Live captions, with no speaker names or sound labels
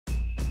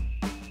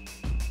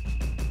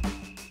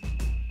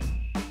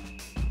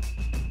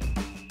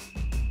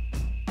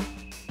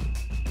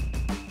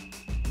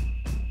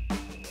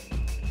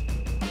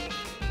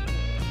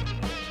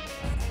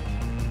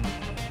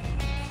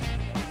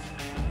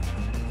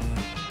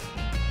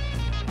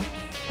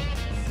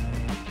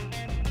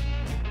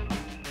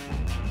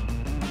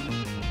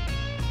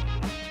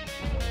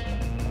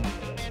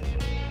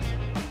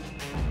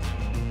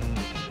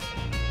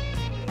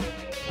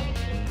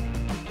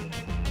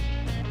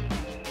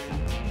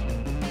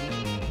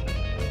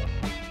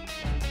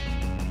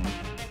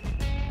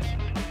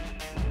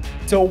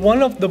So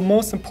one of the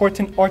most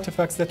important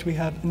artifacts that we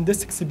have in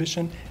this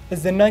exhibition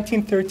is the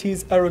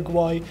 1930s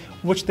Uruguay,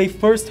 which they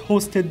first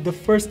hosted the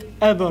first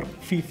ever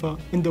FIFA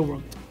in the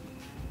world.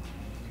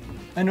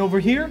 And over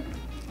here,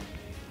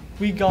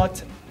 we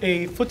got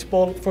a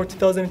football for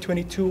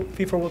 2022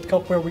 FIFA World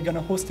Cup where we're gonna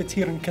host it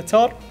here in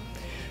Qatar.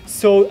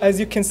 So as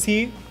you can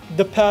see,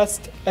 the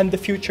past and the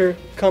future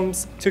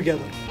comes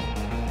together.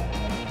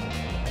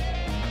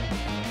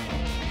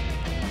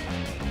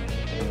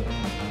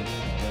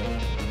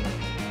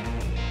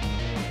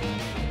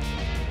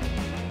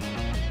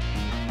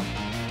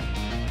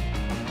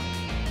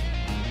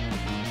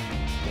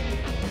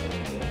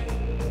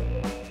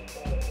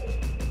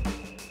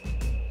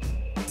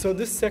 So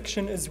this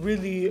section is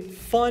really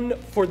fun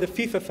for the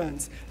FIFA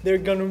fans. They're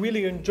gonna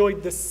really enjoy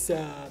this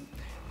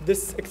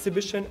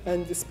exhibition,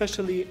 and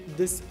especially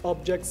these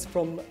objects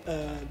from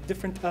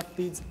different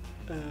athletes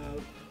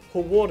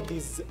who wore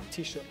these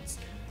t-shirts.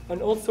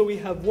 And also we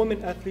have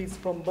women athletes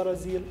from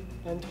Brazil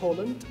and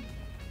Holland.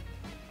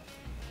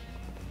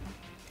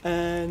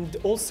 And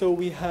also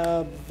we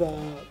have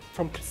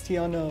from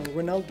Cristiano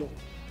Ronaldo.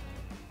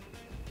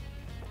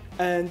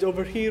 And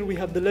over here we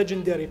have the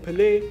legendary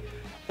Pelé.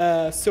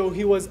 So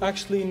he was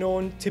actually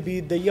known to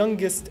be the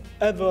youngest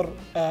ever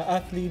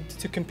athlete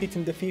to compete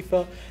in the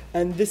FIFA,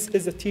 and this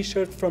is a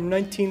t-shirt from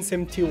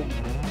 1971.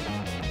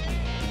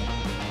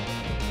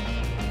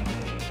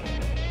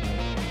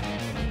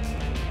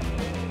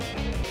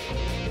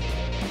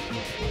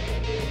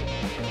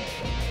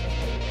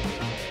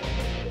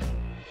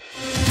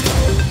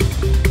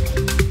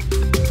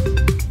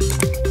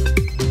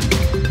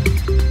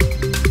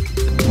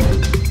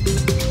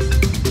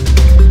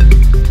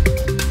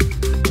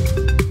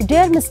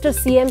 Dear Mr.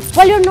 CM,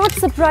 while you're not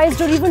surprised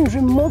or even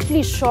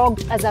remotely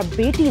shocked as our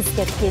betis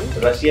get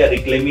killed, Russia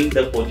reclaiming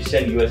the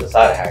position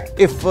USSR had.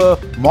 If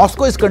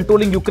Moscow is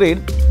controlling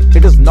Ukraine,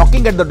 it is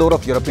knocking at the door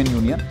of European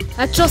Union.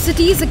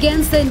 Atrocities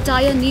against the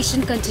entire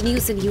nation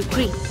continues in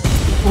Ukraine.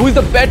 Who is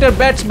the better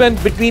batsman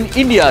between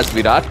India's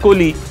Virat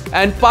Kohli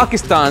and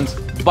Pakistan's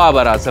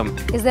Babar Azam?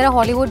 Is there a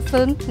Hollywood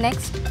film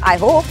next? I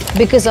hope,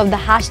 because of the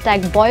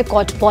hashtag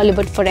boycott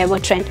Bollywood forever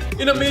trend.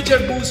 In a major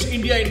boost,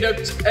 India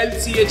inducts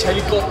LCH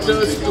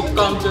helicopters to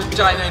counter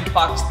China and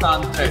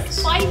Pakistan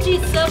threats. 5G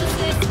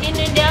services in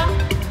India,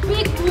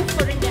 big move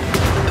for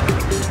India.